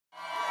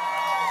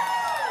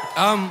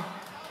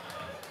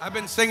I've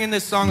been singing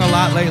this song a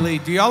lot lately.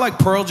 Do y'all like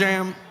Pearl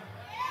Jam?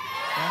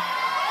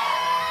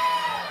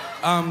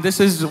 Yeah? This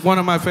is one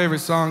of my favorite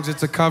songs.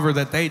 It's a cover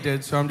that they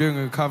did, so I'm doing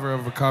a cover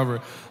of a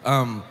cover.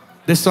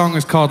 This song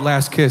is called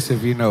Last Kiss,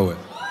 if you know it.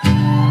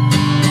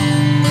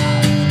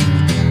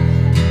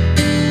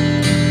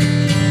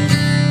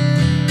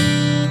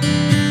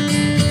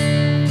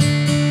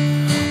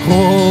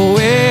 Oh,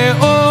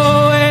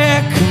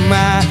 can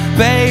my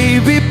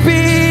baby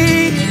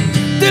be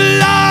the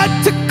Lord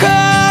to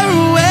come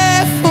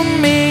away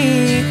from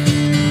me?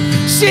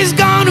 She's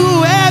gone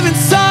to heaven,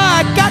 so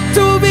I got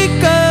to be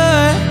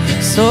good,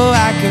 so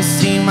I can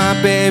see my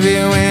baby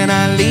when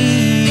I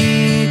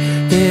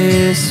leave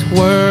this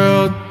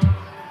world.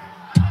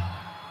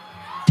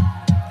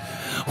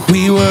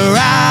 We were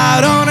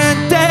out on a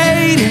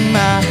date in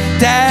my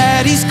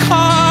daddy's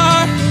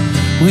car.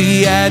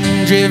 We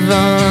hadn't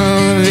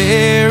driven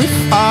very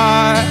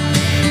far.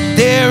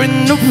 There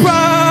in the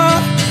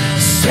road,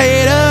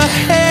 straight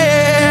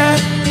ahead,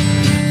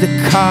 the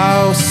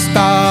car was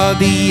stalled,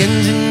 the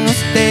engine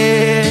was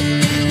dead,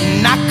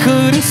 and I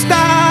couldn't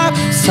stop,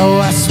 so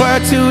I swear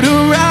to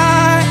the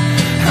right,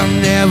 I'll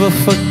never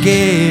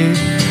forget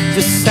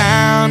the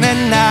sound at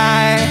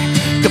night,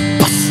 the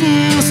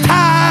busting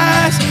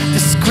tires, the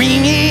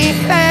screaming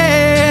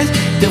heads,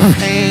 the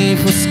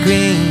painful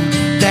scream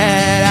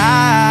that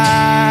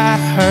I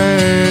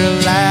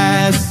heard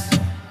last.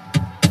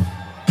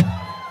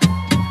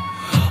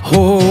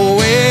 Oh,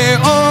 where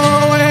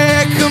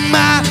could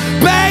my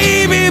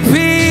baby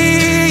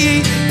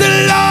be? The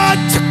Lord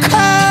took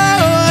her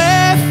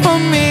away from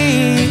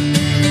me.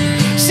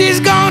 She's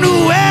gone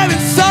to heaven,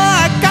 so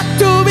I got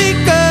to be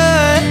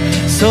good,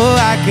 so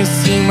I can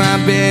see my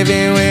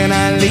baby when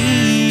I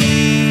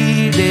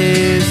leave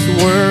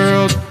this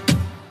world.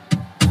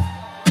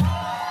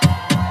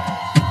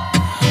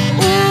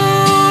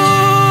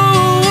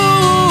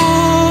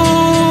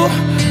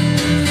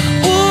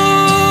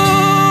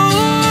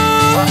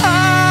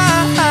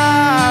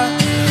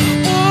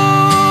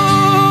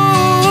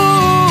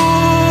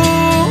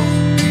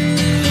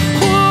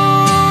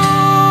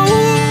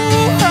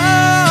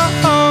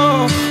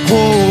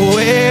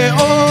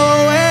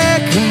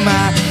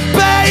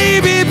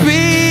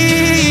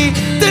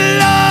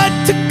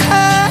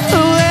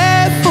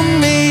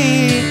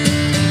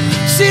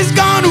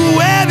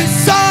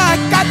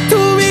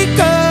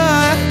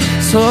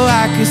 So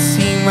I can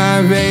see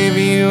my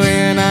baby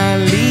when I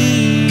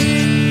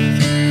leave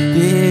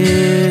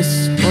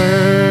this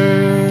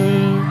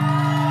world.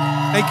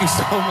 Thank you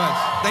so much.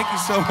 Thank you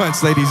so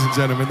much, ladies and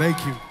gentlemen.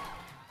 Thank you.